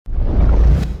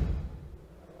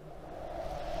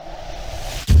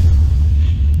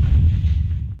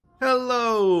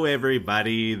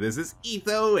everybody, this is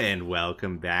Etho, and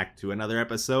welcome back to another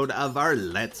episode of our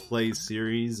Let's Play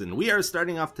series, and we are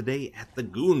starting off today at the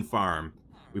Goon farm.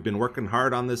 We've been working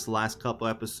hard on this last couple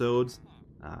episodes.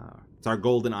 It's our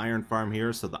golden iron farm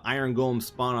here, so the iron golems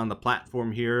spawn on the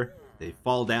platform here, they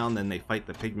fall down, then they fight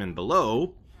the pigmen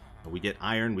below. We get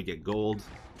iron, we get gold,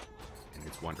 and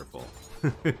it's wonderful.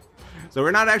 So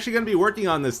we're not actually going to be working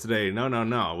on this today,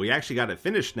 no. We actually got it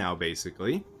finished now,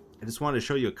 basically. I just wanted to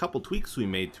show you a couple tweaks we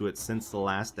made to it since the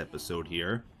last episode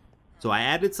here. So I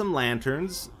added some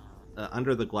lanterns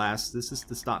under the glass. This is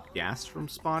to stop gas from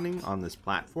spawning on this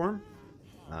platform.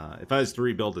 If I was to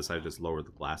rebuild this, I'd just lower the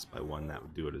glass by one. That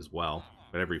would do it as well.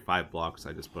 But every 5 blocks,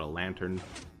 I just put a lantern.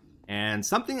 And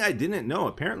something I didn't know,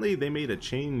 apparently they made a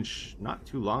change not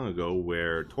too long ago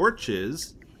where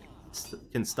torches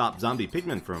can stop zombie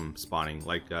pigmen from spawning,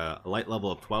 like a light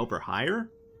level of 12 or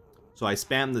higher. So I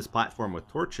spammed this platform with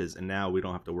torches, and now we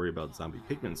don't have to worry about zombie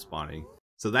pigmen spawning.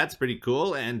 So that's pretty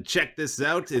cool, and check this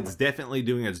out, it's definitely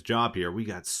doing its job here. We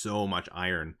got so much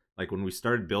iron. Like when we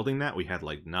started building that, we had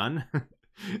like none.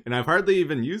 And I've hardly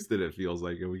even used it, it feels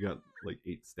like. And we got like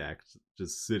 8 stacks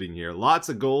just sitting here. Lots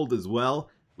of gold as well.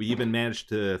 We even managed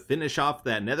to finish off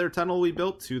that nether tunnel we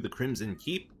built to the Crimson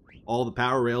Keep. All the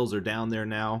power rails are down there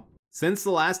now. Since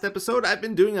the last episode, I've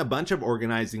been doing a bunch of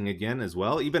organizing again as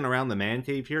well, even around the man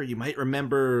cave here. You might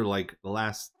remember, like, the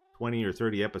last 20 or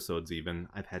 30 episodes even,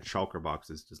 I've had shulker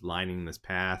boxes just lining this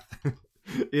path.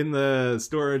 In the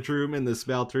storage room, in the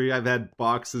smeltery, I've had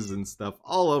boxes and stuff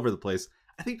all over the place.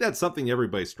 I think that's something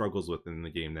everybody struggles with in the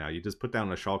game now. You just put down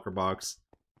a shulker box,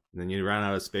 and then you run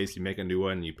out of space, you make a new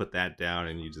one, and you put that down,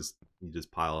 and you just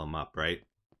pile them up, right?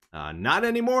 Not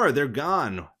anymore, they're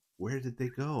gone. Where did they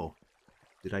go?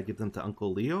 Did I give them to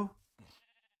Uncle Leo?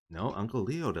 No, Uncle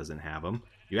Leo doesn't have them.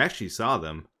 You actually saw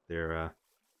them. They're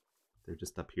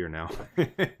just up here now.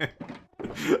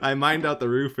 I mined out the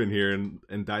roof in here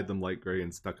and dyed them light gray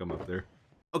and stuck them up there.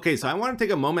 Okay, so I want to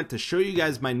take a moment to show you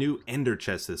guys my new ender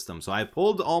chest system. So I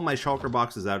pulled all my shulker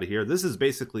boxes out of here. This is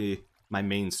basically my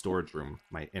main storage room,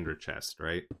 my ender chest,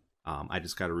 right? I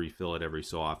just got to refill it every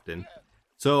so often.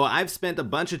 So I've spent a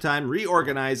bunch of time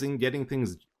reorganizing, getting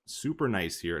things super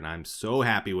nice here, and I'm so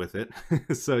happy with it.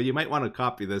 So you might want to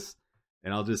copy this,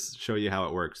 and I'll just show you how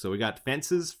it works. So we got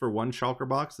fences for 1 shulker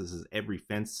box. This is every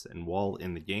fence and wall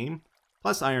in the game,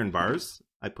 plus iron bars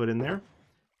I put in there.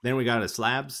 Then we got a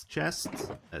slabs chest,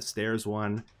 a stairs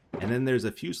one, and then there's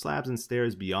a few slabs and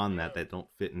stairs beyond that that don't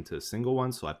fit into a single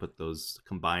one, so I put those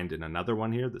combined in another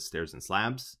one here, the stairs and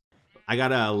slabs. I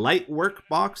got a light work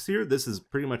box here. This is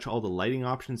pretty much all the lighting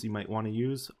options you might want to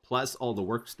use, plus all the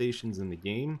workstations in the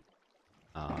game.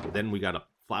 Then we got a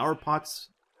flower pots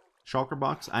shulker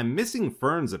box. I'm missing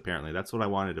ferns, apparently. That's what I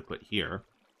wanted to put here.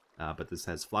 But this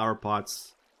has flower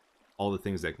pots, all the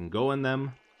things that can go in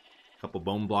them. A couple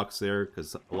bone blocks there,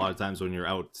 because a lot of times when you're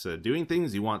out doing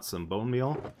things, you want some bone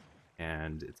meal.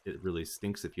 And it really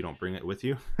stinks if you don't bring it with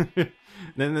you.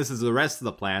 Then this is the rest of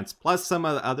the plants, plus some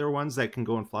of the other ones that can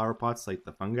go in flower pots, like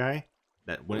the fungi,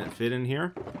 that wouldn't fit in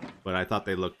here. But I thought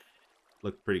they looked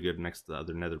pretty good next to the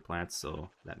other nether plants, so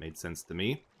that made sense to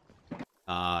me.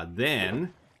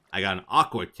 Then I got an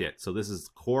aqua kit. So this is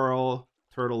coral,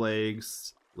 turtle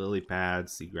eggs, lily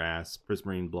pads, seagrass,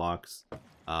 prismarine blocks.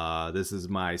 This is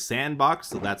my sand box,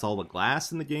 so that's all the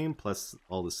glass in the game, plus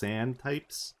all the sand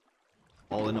types.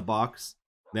 All in a box.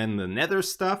 Then the nether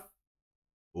stuff.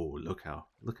 Oh, look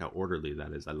how orderly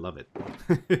that is. I love it.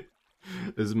 This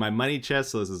is my money chest,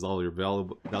 so this is all your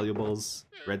valuables.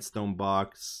 Redstone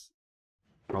box.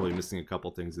 Probably missing a couple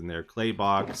things in there. Clay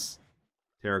box.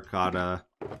 Terracotta.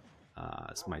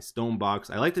 It's my stone box.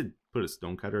 I like to put a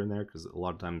stone cutter in there because a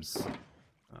lot of times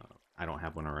I don't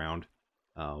have one around.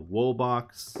 Wool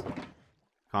box.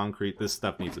 Concrete. This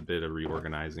stuff needs a bit of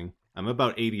reorganizing. I'm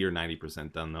about 80 or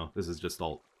 90% done, though. This is just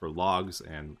all for logs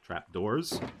and trap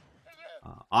doors.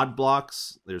 Odd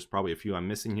blocks. There's probably a few I'm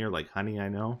missing here, like honey, I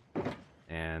know.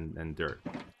 And dirt.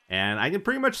 And I can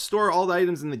pretty much store all the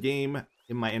items in the game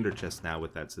in my ender chest now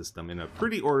with that system in a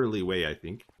pretty orderly way, I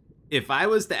think. If I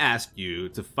was to ask you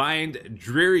to find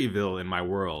Dreary Ville in my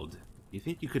world, you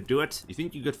think you could do it? You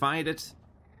think you could find it?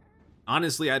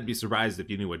 Honestly, I'd be surprised if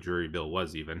you knew what Dreary Ville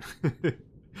was, even.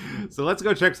 So let's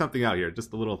go check something out here.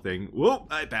 Just a little thing. Whoa,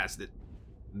 I passed it.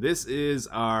 This is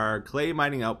our clay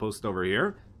mining outpost over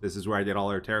here. This is where I get all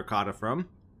our terracotta from.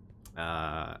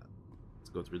 Let's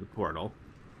go through the portal.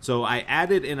 So I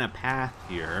added in a path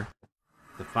here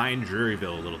to find Dreary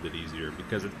Ville a little bit easier,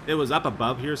 because it was up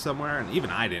above here somewhere, and even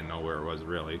I didn't know where it was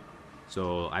really.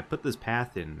 So I put this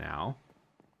path in now.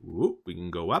 Whoop, we can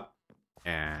go up.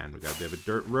 And we got a bit of a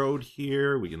dirt road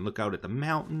here. We can look out at the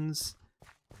mountains.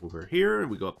 over here.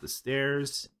 We go up the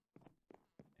stairs.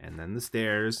 And then the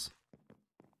stairs.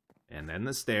 And then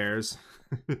the stairs.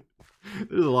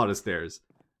 There's a lot of stairs.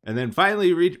 And then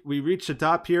finally we reach the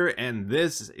top here, and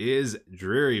this is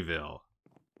Dreary Ville.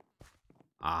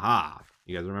 Aha.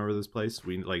 You guys remember this place?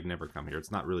 We like never come here.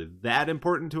 It's not really that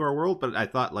important to our world, but I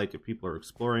thought like if people are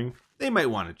exploring, they might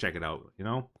want to check it out, you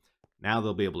know? Now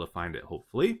they'll be able to find it,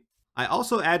 hopefully. I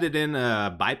also added in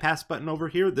a bypass button over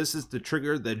here. This is to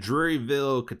trigger the Dreary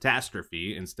Ville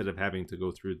catastrophe instead of having to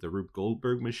go through the Rube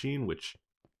Goldberg machine, which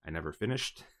I never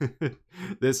finished.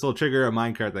 This will trigger a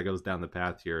minecart that goes down the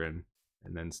path here and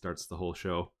then starts the whole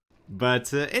show.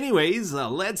 But anyways,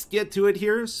 let's get to it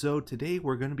here. So today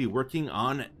we're going to be working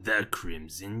on the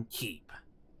Crimson Keep.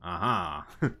 Aha.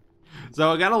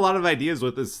 So I got a lot of ideas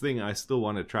with this thing I still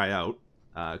want to try out.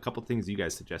 A couple things you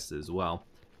guys suggested as well.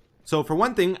 So for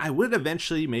one thing, I would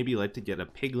eventually maybe like to get a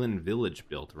piglin village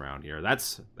built around here.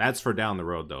 That's for down the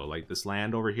road though. Like this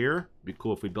land over here, it'd be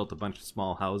cool if we built a bunch of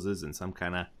small houses and some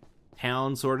kind of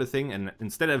town sort of thing. And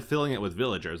instead of filling it with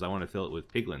villagers, I want to fill it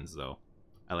with piglins though.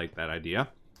 I like that idea.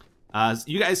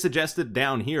 You guys suggested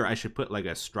down here I should put like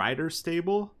a strider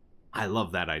stable. I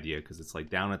love that idea because it's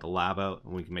like down at the lava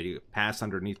and we can make it pass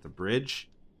underneath the bridge.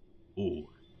 Ooh.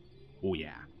 Oh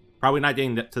yeah. Probably not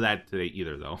getting to that today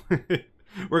either though.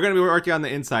 We're going to be working on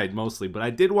the inside mostly, but I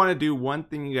did want to do one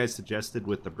thing you guys suggested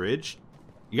with the bridge.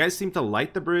 You guys seem to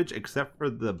like the bridge except for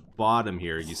the bottom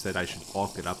here. You said I should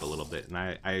bulk it up a little bit, and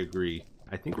I agree.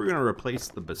 I think we're going to replace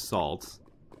the basalt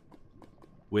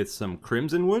with some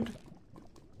crimson wood.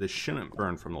 This shouldn't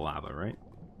burn from the lava, right?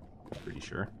 Pretty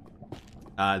sure.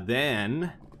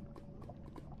 Then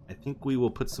I think we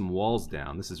will put some walls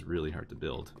down. This is really hard to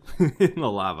build in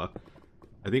the lava.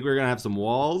 I think we're going to have some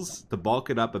walls to bulk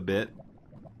it up a bit.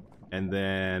 And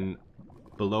then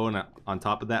below and on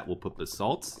top of that, we'll put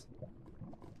basalt.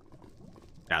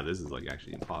 Yeah, this is like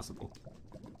actually impossible.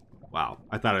 Wow,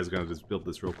 I thought I was going to just build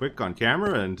this real quick on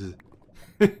camera and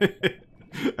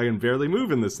I can barely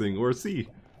move in this thing or see.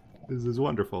 This is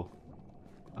wonderful.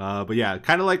 But yeah,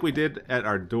 kind of like we did at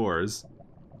our doors.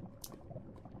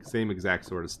 Same exact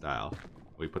sort of style.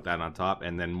 We put that on top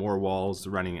and then more walls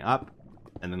running up.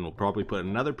 And then we'll probably put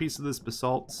another piece of this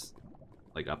basalt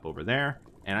like up over there.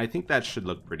 And I think that should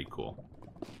look pretty cool.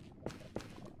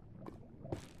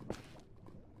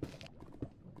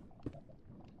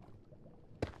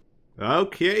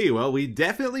 Okay, well, we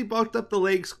definitely bulked up the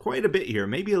legs quite a bit here.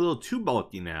 Maybe a little too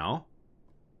bulky now.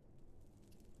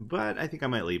 But I think I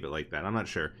might leave it like that. I'm not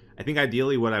sure. I think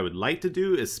ideally what I would like to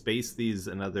do is space these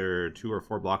another 2 or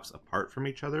 4 blocks apart from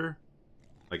each other.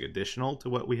 Like additional to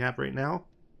what we have right now.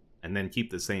 And then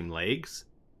keep the same legs.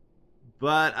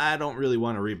 But I don't really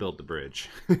want to rebuild the bridge.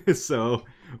 So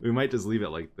we might just leave it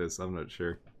like this. I'm not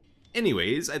sure.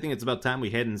 Anyways, I think it's about time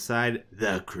we head inside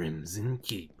the Crimson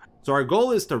Keep. So our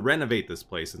goal is to renovate this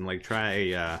place and like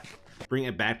try bring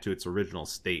it back to its original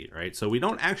state, right? So we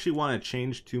don't actually want to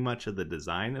change too much of the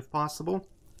design if possible.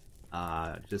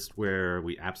 Just where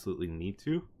we absolutely need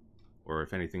to. Or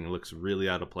if anything looks really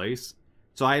out of place.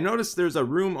 So I noticed there's a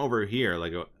room over here,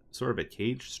 like a sort of a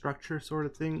cage structure sort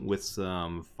of thing with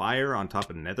some fire on top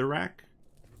of netherrack.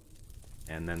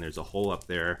 And then there's a hole up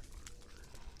there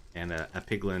and a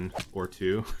piglin or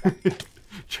two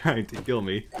trying to kill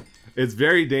me. It's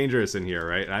very dangerous in here,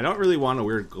 right? And I don't really want to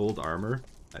wear gold armor.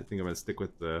 I think I'm going to stick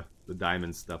with the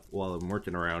diamond stuff while I'm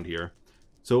working around here.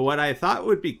 So what I thought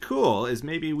would be cool is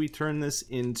maybe we turn this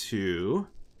into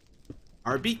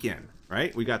our beacon,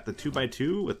 right? We got the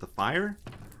 2x2 with the fire.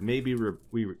 Maybe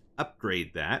we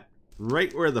upgrade that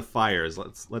right where the fire is.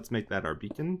 Let's make that our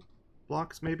beacon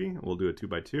blocks maybe. We'll do a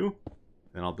 2x2.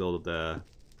 Then I'll build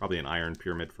probably an iron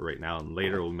pyramid for right now, and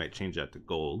later we might change that to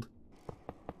gold.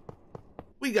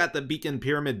 We got the beacon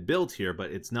pyramid built here,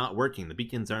 but it's not working. The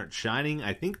beacons aren't shining.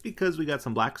 I think because we got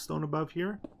some blackstone above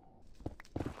here.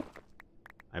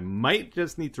 I might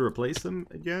just need to replace them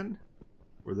again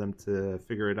for them to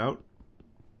figure it out.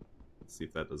 Let's see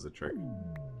if that does the trick.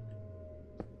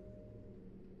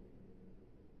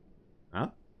 Huh?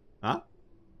 Huh?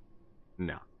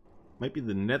 No. Might be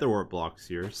the netherwart blocks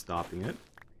here stopping it.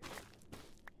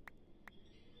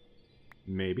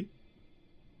 Maybe.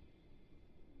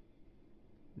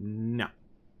 No.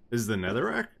 Is the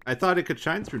netherrack? I thought it could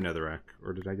shine through netherrack.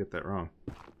 Or did I get that wrong?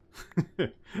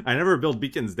 I never build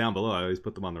beacons down below. I always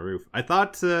put them on the roof. I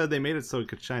thought they made it so it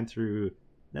could shine through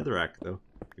netherrack, though.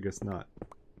 I guess not.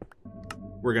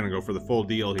 We're gonna go for the full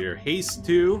deal here. Haste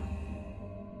 2.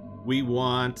 We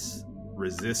want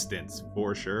resistance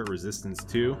for sure. Resistance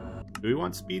 2. Do we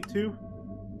want speed 2?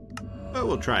 But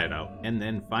we'll try it out. And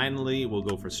then finally, we'll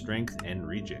go for strength and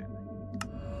regen.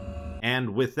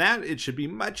 And with that, it should be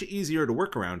much easier to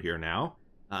work around here now.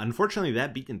 Unfortunately,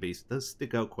 that beacon base does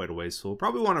stick out quite a ways, so we'll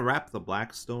probably want to wrap the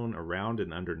blackstone around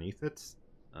and underneath it.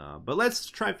 But let's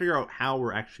try to figure out how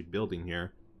we're actually building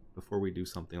here before we do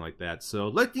something like that. So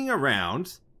looking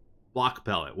around, block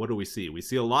pellet, what do we see? We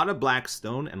see a lot of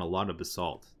blackstone and a lot of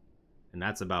basalt. And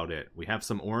that's about it. We have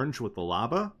some orange with the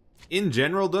lava. In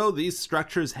general, though, these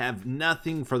structures have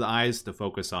nothing for the eyes to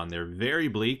focus on. They're very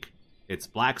bleak. It's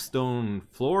blackstone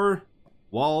floor,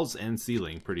 walls, and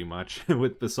ceiling, pretty much,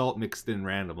 with basalt mixed in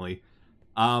randomly.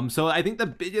 So I think the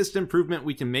biggest improvement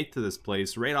we can make to this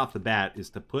place right off the bat is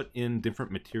to put in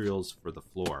different materials for the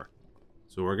floor.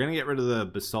 So we're going to get rid of the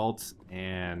basalt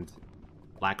and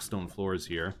blackstone floors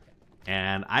here.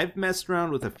 And I've messed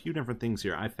around with a few different things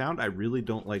here. I found I really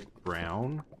don't like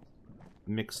brown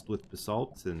mixed with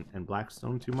basalt and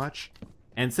blackstone too much.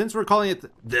 And since we're calling it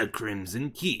the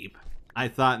Crimson Keep, I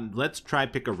thought let's try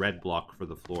pick a red block for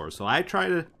the floor. So I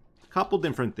tried a couple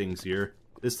different things here.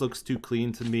 This looks too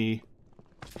clean to me.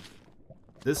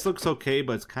 This looks okay,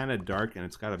 but it's kind of dark and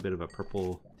it's got a bit of a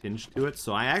purple tinge to it.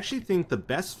 So I actually think the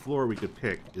best floor we could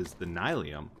pick is the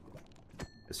Nylium.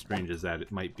 As strange as that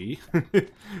it might be.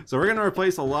 So we're going to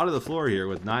replace a lot of the floor here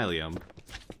with Nylium.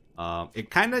 It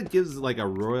kind of gives like a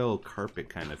royal carpet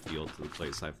kind of feel to the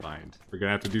place, I find. We're going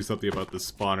to have to do something about the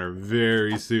spawner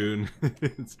very soon.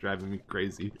 It's driving me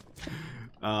crazy.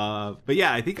 But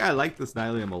yeah, I think I like this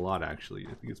Nylium a lot, actually.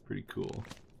 I think it's pretty cool.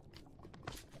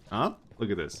 Huh?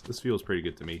 Look at this. This feels pretty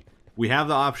good to me. We have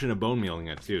the option of bone mealing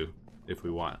it too, if we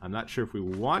want. I'm not sure if we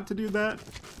want to do that,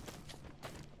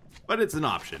 but it's an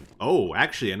option. Oh,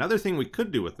 actually, another thing we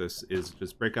could do with this is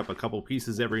just break up a couple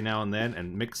pieces every now and then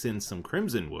and mix in some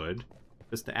crimson wood,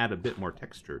 just to add a bit more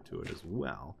texture to it as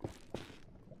well.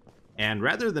 And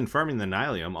rather than farming the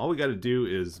Nylium, all we got to do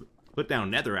is put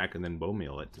down netherrack and then bone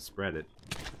meal it to spread it.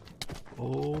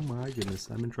 Oh my goodness,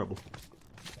 I'm in trouble.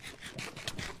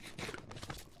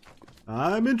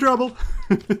 I'm in trouble.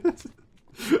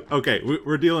 Okay,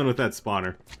 we're dealing with that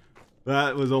spawner.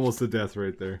 That was almost a death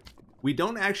right there. We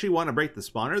don't actually want to break the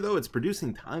spawner, though. It's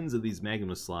producing tons of these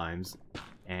magma slimes,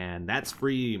 and that's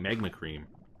free magma cream.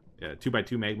 Yeah,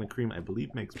 2x2 magma cream, I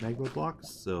believe, makes magma blocks,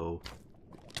 so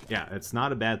yeah, it's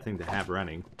not a bad thing to have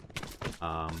running.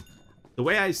 The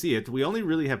way I see it, we only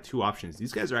really have two options.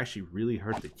 These guys are actually really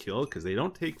hard to kill because they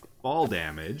don't take fall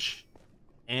damage,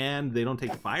 and they don't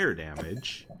take fire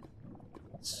damage.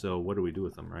 So what do we do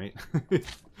with them, right?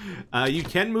 You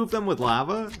can move them with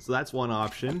lava, so that's one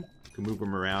option. You can move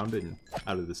them around and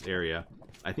out of this area.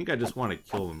 I think I just want to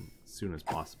kill them as soon as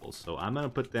possible. So I'm going to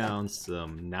put down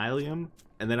some Nylium,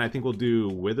 and then I think we'll do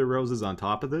wither roses on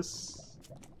top of this.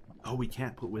 Oh, we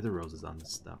can't put wither roses on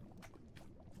this stuff.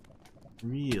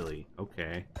 Really?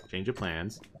 Okay. Change of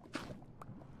plans.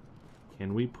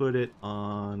 Can we put it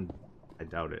on... I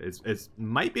doubt it. It's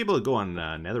might be able to go on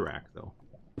netherrack, though.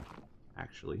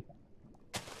 Actually.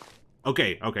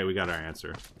 Okay, we got our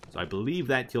answer. So I believe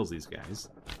that kills these guys.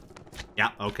 Yeah,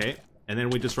 okay. And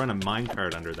then we just run a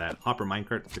minecart under that. Hopper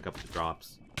minecart to pick up the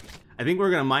drops. I think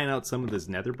we're going to mine out some of this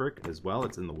nether brick as well.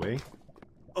 It's in the way.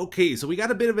 Okay, so we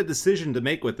got a bit of a decision to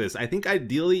make with this. I think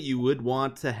ideally you would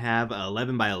want to have an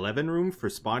 11 by 11 room for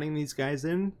spawning these guys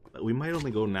in. But we might only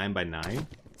go 9 by 9.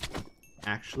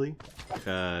 Actually.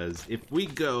 Because if we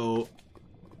go...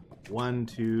 1,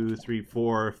 2, 3,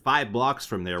 4, 5 blocks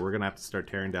from there, we're gonna have to start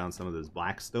tearing down some of this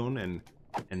blackstone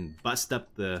and bust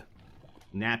up the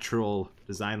natural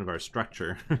design of our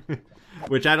structure,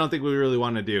 which I don't think we really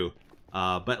want to do.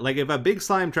 But like if a big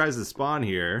slime tries to spawn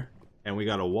here and we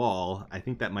got a wall, I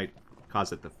think that might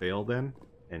cause it to fail then,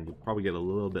 and you'll probably get a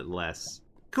little bit less.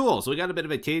 Cool, so we got a bit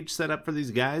of a cage set up for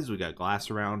these guys. We got glass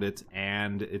around it,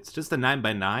 and it's just a 9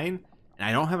 by 9. And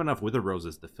I don't have enough wither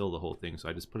roses to fill the whole thing, so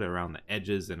I just put it around the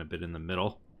edges and a bit in the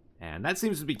middle. And that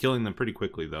seems to be killing them pretty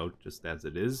quickly, though, just as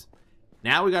it is.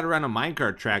 Now we got to run a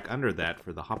minecart track under that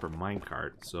for the hopper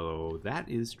minecart, so that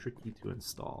is tricky to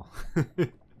install.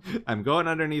 I'm going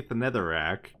underneath the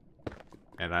netherrack,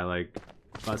 and I, like,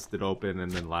 bust it open,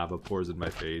 and then lava pours in my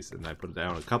face, and I put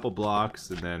down a couple blocks,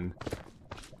 and then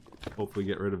hopefully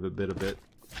get rid of a bit of it.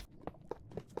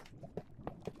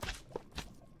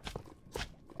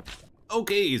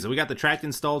 Okay, so we got the track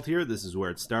installed here. This is where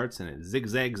it starts, and it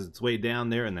zigzags its way down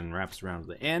there and then wraps around to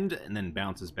the end and then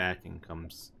bounces back and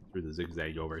comes through the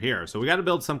zigzag over here. So we got to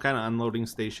build some kind of unloading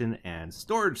station and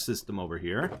storage system over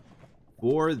here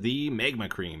for the magma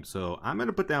cream. So I'm going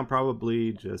to put down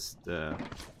probably just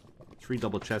 3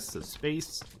 double chests of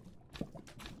space.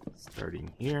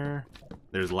 Starting here.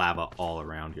 There's lava all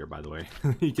around here, by the way.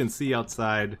 You can see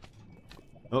outside.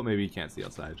 Oh, maybe you can't see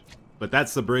outside. But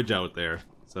that's the bridge out there.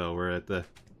 So we're at the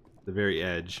very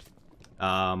edge.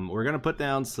 We're gonna put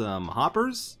down some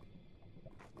hoppers.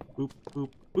 Boop, boop,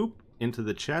 boop. Into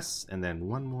the chests, and then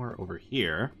one more over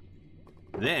here.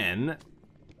 Then,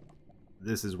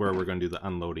 this is where we're gonna do the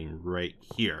unloading right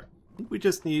here. I think we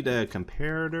just need a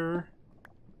comparator,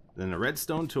 then a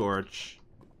redstone torch.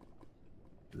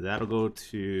 That'll go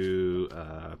to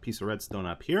a piece of redstone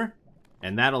up here,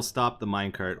 and that'll stop the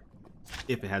minecart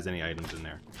if it has any items in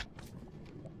there.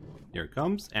 Here it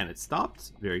comes, and it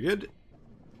stopped. Very good.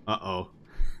 Uh-oh.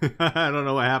 I don't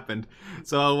know what happened.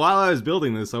 So while I was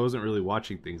building this, I wasn't really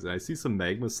watching things, and I see some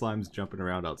magma slimes jumping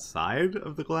around outside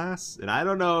of the glass, and I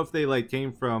don't know if they like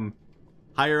came from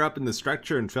higher up in the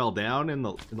structure and fell down in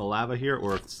the lava here,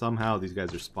 or if somehow these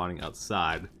guys are spawning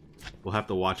outside. We'll have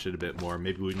to watch it a bit more.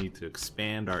 Maybe we need to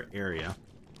expand our area.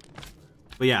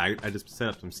 But yeah, I just set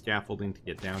up some scaffolding to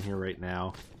get down here right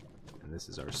now. And this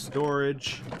is our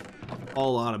storage.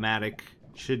 All automatic.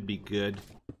 Should be good.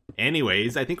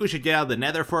 Anyways, I think we should get out of the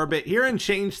nether for a bit here and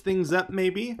change things up,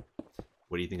 maybe.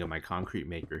 What do you think of my concrete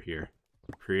maker here?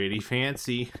 Pretty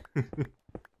fancy.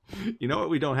 You know what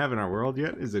we don't have in our world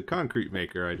yet? Is a concrete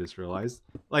maker, I just realized.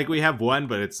 Like, we have one,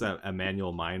 but it's a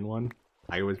manual mine one.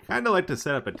 I would kind of like to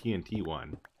set up a TNT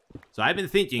one. So I've been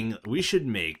thinking we should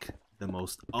make the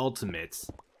most ultimate,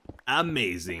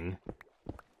 amazing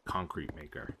concrete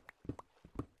maker.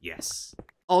 Yes.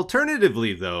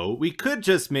 Alternatively, though, we could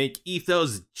just make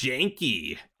Etho's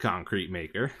janky concrete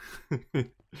maker.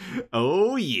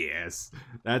 Oh, yes.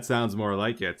 That sounds more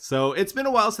like it. So, it's been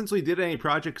a while since we did any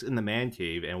projects in the man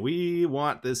cave, and we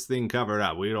want this thing covered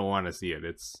up. We don't want to see it.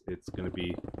 It's going to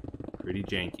be pretty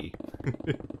janky.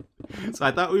 So,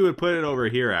 I thought we would put it over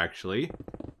here, actually.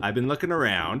 I've been looking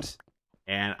around,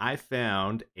 and I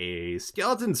found a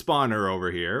skeleton spawner over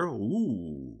here.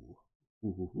 Ooh.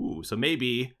 Ooh. So,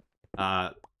 maybe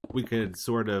we could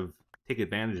sort of take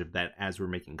advantage of that as we're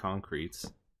making concretes.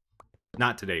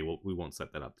 Not today, we won't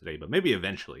set that up today, but maybe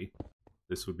eventually.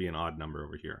 This would be an odd number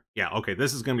over here. Yeah, okay,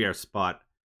 this is going to be our spot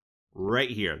right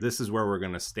here. This is where we're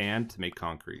going to stand to make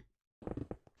concrete.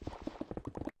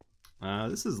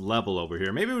 This is level over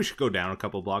here. Maybe we should go down a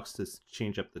couple blocks to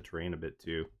change up the terrain a bit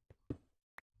too.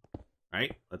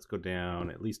 Alright, let's go down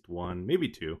at least one, maybe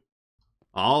two.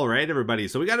 Alright, everybody,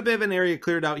 so we got a bit of an area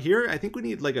cleared out here. I think we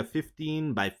need like a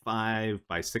 15 by 5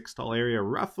 by 6 tall area,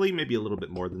 roughly, maybe a little bit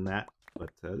more than that. But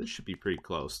this should be pretty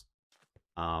close.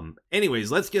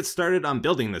 Anyways, let's get started on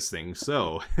building this thing.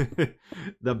 So,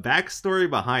 the backstory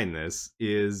behind this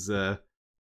is,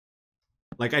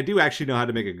 like, I do actually know how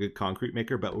to make a good concrete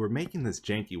maker, but we're making this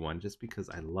janky one just because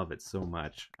I love it so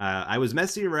much. I was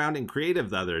messing around in creative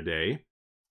the other day,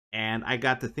 and I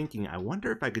got to thinking, I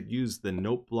wonder if I could use the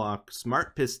note block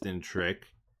smart piston trick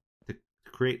to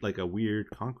create, like, a weird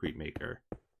concrete maker.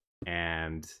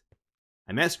 And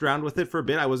I messed around with it for a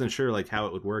bit. I wasn't sure like how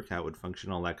it would work, how it would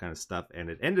function, all that kind of stuff. And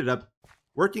it ended up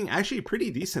working actually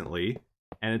pretty decently.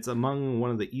 And it's among one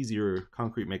of the easier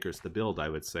concrete makers to build, I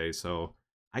would say. So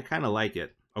I kind of like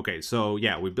it. Okay, so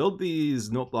yeah, we build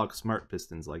these note block smart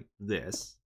pistons like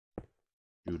this.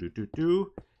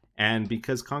 And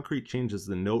because concrete changes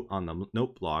the note on the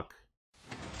note block,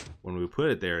 when we put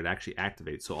it there, it actually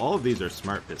activates. So all of these are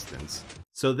smart pistons.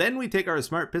 So then we take our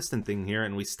smart piston thing here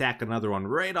and we stack another one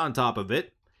right on top of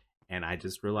it. And I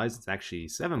just realized it's actually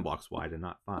 7 blocks wide and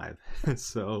not 5.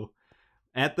 So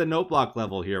at the note block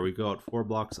level here, we go out 4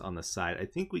 blocks on the side. I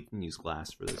think we can use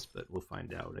glass for this, but we'll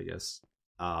find out, I guess.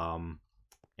 And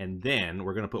then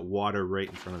we're going to put water right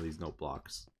in front of these note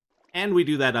blocks. And we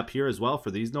do that up here as well for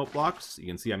these note blocks. You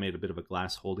can see I made a bit of a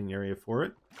glass holding area for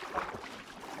it.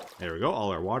 There we go,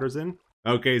 all our water's in.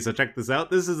 Okay, so check this out.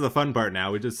 This is the fun part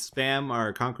now. We just spam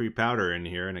our concrete powder in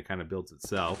here and it kind of builds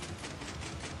itself.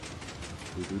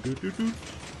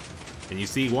 And you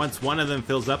see once one of them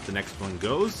fills up, the next one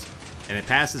goes. And it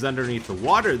passes underneath the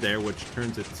water there, which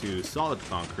turns it to solid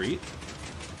concrete.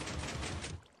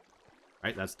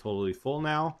 Right, that's totally full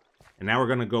now. And now we're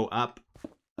going to go up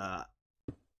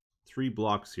 3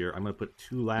 blocks here. I'm going to put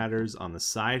 2 ladders on the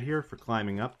side here for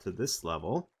climbing up to this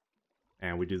level.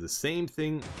 And we do the same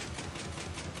thing.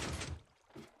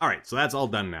 Alright, so that's all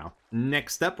done now.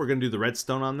 Next up, we're going to do the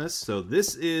redstone on this. So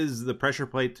this is the pressure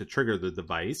plate to trigger the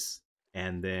device.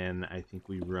 And then I think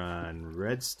we run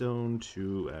redstone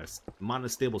to a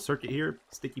monostable circuit here,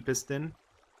 sticky piston,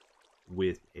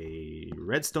 with a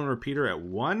redstone repeater at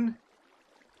 1.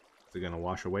 Is it going to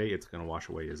wash away? It's going to wash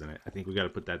away, isn't it? I think we got to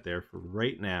put that there for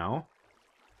right now.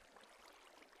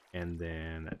 And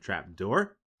then a trap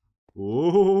door.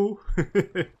 Whoa!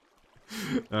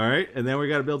 Alright, and then we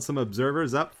gotta build some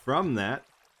observers up from that.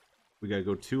 We gotta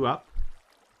go 2 up.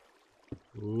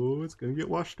 Oh, it's gonna get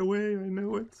washed away, I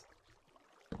know it.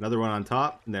 Another one on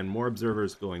top, and then more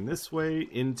observers going this way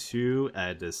into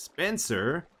a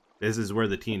dispenser. This is where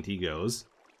the TNT goes.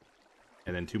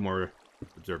 And then 2 more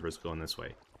observers going this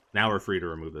way. Now we're free to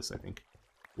remove this, I think.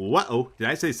 Whoa, did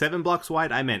I say 7 blocks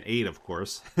wide? I meant 8, of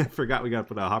course. Forgot we gotta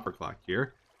put a hopper clock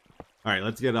here. Alright,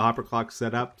 let's get a hopper clock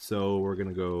set up. So we're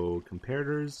gonna go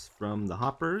comparators from the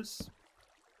hoppers.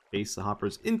 Face the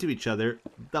hoppers into each other.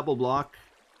 Double block.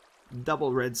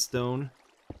 Double redstone.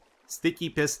 Sticky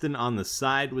piston on the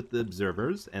side with the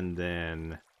observers. And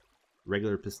then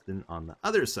regular piston on the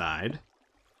other side.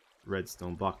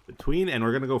 Redstone block between. And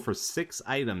we're gonna go for 6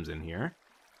 items in here.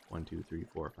 1, 2, 3,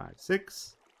 4, 5,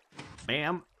 6.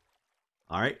 Bam.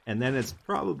 Alright, and then it's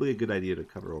probably a good idea to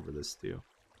cover over this too,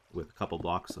 with a couple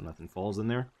blocks so nothing falls in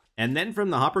there. And then from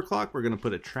the hopper clock, we're going to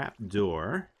put a trap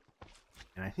door.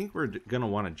 And I think we're going to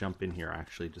want to jump in here,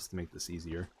 actually, just to make this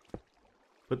easier.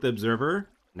 Put the observer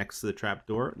next to the trap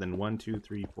door. Then 1, 2,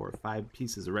 3, 4, 5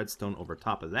 pieces of redstone over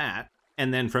top of that.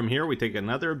 And then from here, we take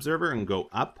another observer and go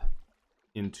up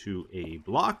into a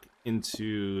block,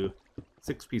 into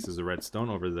 6 pieces of redstone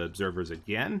over the observers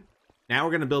again. Now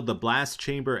we're going to build the blast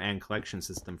chamber and collection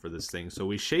system for this thing. So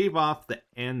we shave off the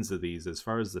ends of these as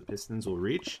far as the pistons will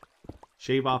reach.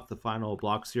 Shave off the final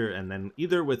blocks here, and then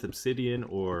either with obsidian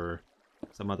or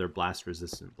some other blast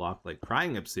resistant block like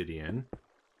crying obsidian,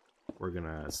 we're going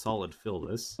to solid fill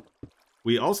this.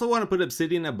 We also want to put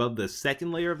obsidian above the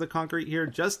second layer of the concrete here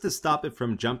just to stop it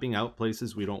from jumping out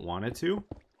places we don't want it to.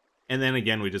 And then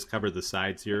again, we just cover the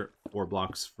sides here, 4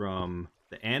 blocks from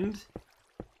the end.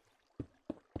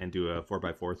 And do a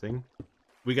 4x4 thing.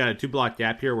 We got a 2-block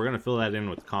gap here. We're going to fill that in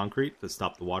with concrete to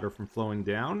stop the water from flowing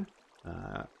down.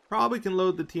 Probably can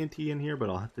load the TNT in here, but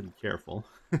I'll have to be careful.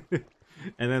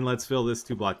 And then let's fill this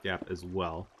 2-block gap as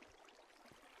well.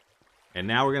 And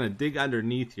now we're going to dig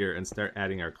underneath here and start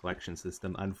adding our collection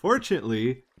system.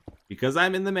 Unfortunately, because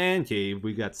I'm in the man cave,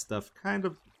 we got stuff kind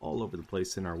of all over the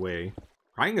place in our way.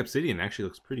 Crying obsidian actually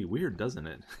looks pretty weird, doesn't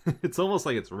it? It's almost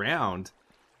like it's round.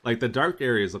 Like, the dark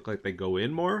areas look like they go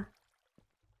in more.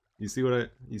 You see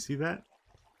you see that?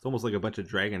 It's almost like a bunch of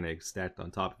dragon eggs stacked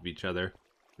on top of each other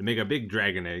to make a big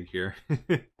dragon egg here.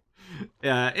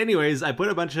 Anyways, I put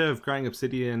a bunch of crying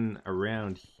obsidian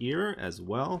around here as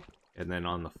well, and then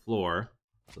on the floor,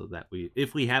 so that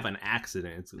if we have an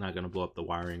accident, it's not going to blow up the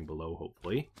wiring below,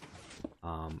 hopefully.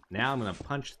 Now I'm going to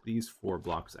punch these 4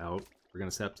 blocks out. We're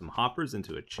going to set up some hoppers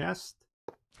into a chest.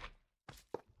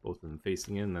 Both of them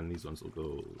facing in, then these ones will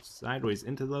go sideways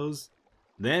into those.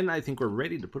 Then I think we're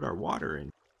ready to put our water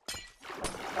in.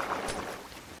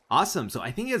 Awesome, so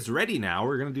I think it's ready now.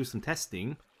 We're going to do some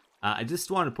testing. I just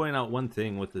want to point out one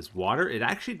thing with this water. It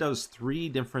actually does 3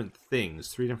 different things,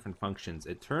 3 different functions.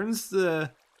 It turns the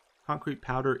concrete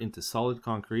powder into solid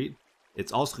concrete.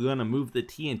 It's also going to move the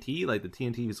TNT, like the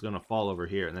TNT is going to fall over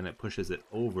here, and then it pushes it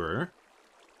over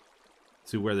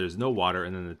to where there's no water,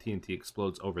 and then the TNT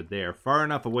explodes over there, far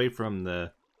enough away from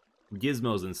the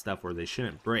gizmos and stuff where they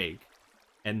shouldn't break.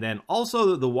 And then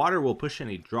also the water will push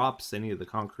any drops, any of the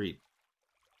concrete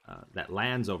that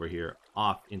lands over here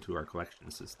off into our collection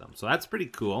system. So that's pretty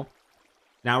cool.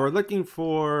 Now we're looking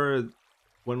for,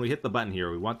 when we hit the button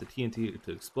here, we want the TNT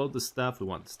to explode the stuff, we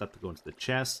want the stuff to go into the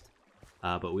chest,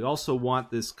 but we also want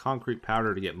this concrete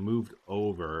powder to get moved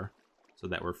over so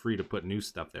that we're free to put new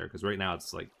stuff there, because right now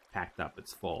it's like packed up,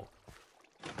 it's full.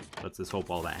 Let's just hope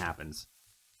all that happens.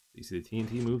 You see the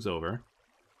TNT moves over.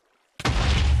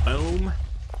 Boom.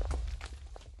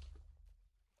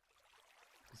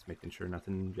 Just making sure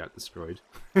nothing got destroyed.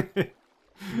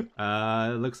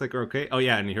 Looks like we're okay. Oh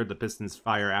yeah, and you heard the pistons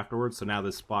fire afterwards, so now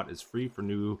this spot is free for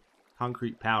new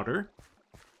concrete powder.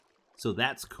 So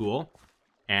that's cool.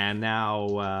 And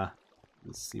now,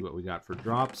 let's see what we got for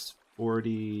drops.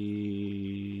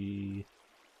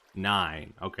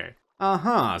 49. Okay.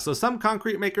 So some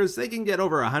concrete makers, they can get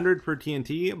over 100 per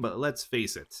TNT, but let's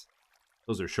face it.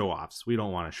 Those are show-offs. We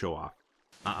don't want to show off.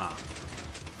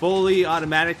 Fully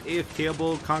automatic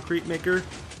AFKable concrete maker?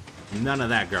 None of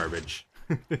that garbage.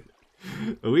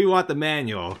 We want the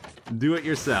manual. Do it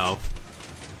yourself.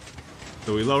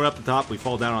 So we load up the top, we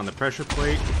fall down on the pressure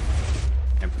plate,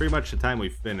 and pretty much the time we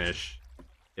finish,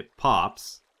 it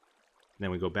pops. Then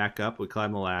we go back up, we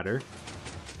climb the ladder.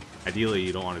 Ideally,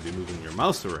 you don't want to be moving your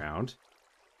mouse around.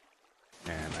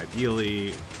 And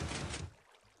ideally...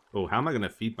 Oh, how am I going to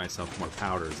feed myself more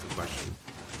powder is the question.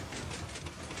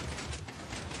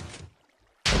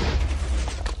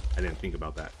 I didn't think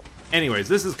about that. Anyways,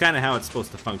 this is kind of how it's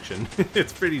supposed to function.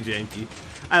 It's pretty janky.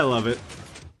 I love it.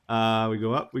 We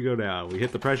go up, we go down. We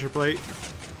hit the pressure plate.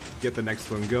 Get the next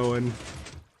one going.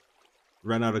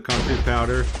 Run out of concrete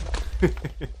powder.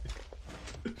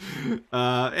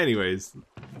 Anyways,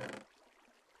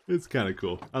 It's kind of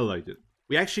cool. I like it.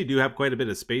 We actually do have quite a bit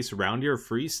of space around here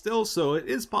free still, so it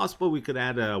is possible we could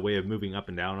add a way of moving up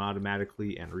and down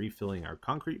automatically and refilling our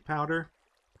concrete powder.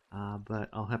 But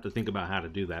I'll have to think about how to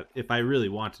do that if I really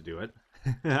want to do it.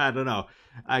 I don't know.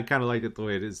 I kind of like it the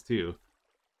way it is too.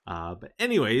 But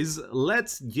anyways,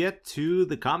 let's get to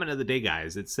the comment of the day,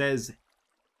 guys. It says,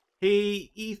 hey,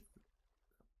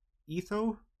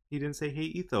 Etho? He didn't say hey,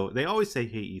 Etho. They always say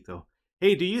hey, Etho.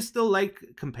 Hey, do you still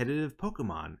like competitive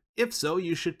Pokemon? If so,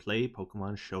 you should play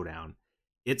Pokemon Showdown.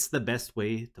 It's the best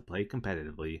way to play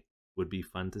competitively. Would be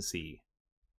fun to see.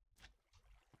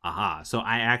 Aha, so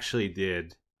I actually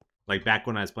did, like back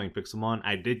when I was playing Pixelmon,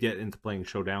 I did get into playing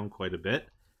Showdown quite a bit.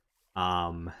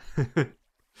 My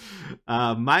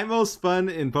most fun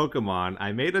in Pokemon,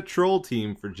 I made a troll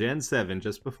team for Gen 7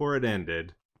 just before it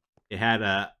ended. It had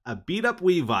a beat-up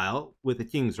Weavile with a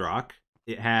King's Rock.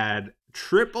 It had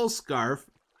triple Scarf.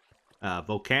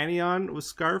 Volcanion was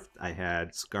Scarfed. I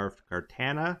had Scarfed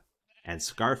Kartana and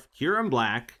Scarfed Kyurem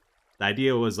Black. The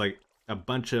idea was like a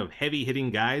bunch of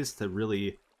heavy-hitting guys to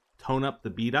really tone up the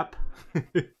beat-up.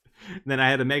 Then I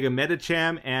had a Mega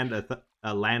Medicham and a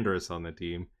Landorus on the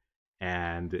team.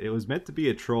 And it was meant to be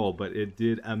a troll, but it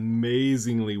did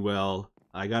amazingly well.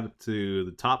 I got up to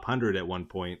the top 100 at one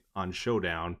point on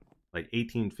Showdown, like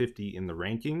 1850 in the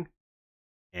ranking.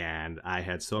 And I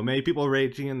had so many people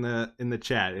raging in the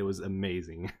chat. It was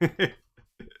amazing.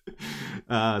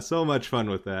 So much fun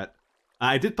with that.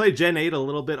 I did play Gen 8 a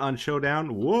little bit on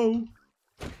Showdown. Whoa!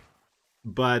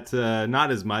 But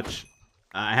not as much.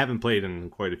 I haven't played in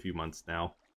quite a few months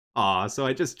now. Aw, so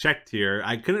I just checked here.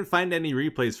 I couldn't find any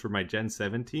replays for my Gen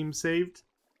 7 team saved.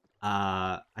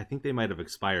 I think they might have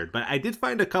expired. But I did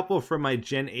find a couple from my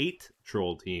Gen 8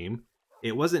 troll team.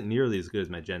 It wasn't nearly as good as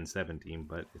my Gen 7 team,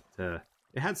 but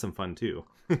it had some fun too.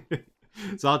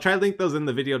 So I'll try to link those in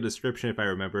the video description if I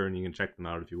remember, and you can check them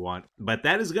out if you want. But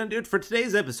that is going to do it for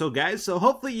today's episode, guys. So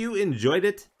hopefully you enjoyed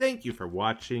it. Thank you for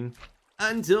watching.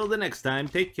 Until the next time,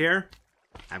 take care.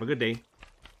 Have a good day.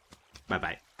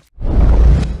 Bye-bye.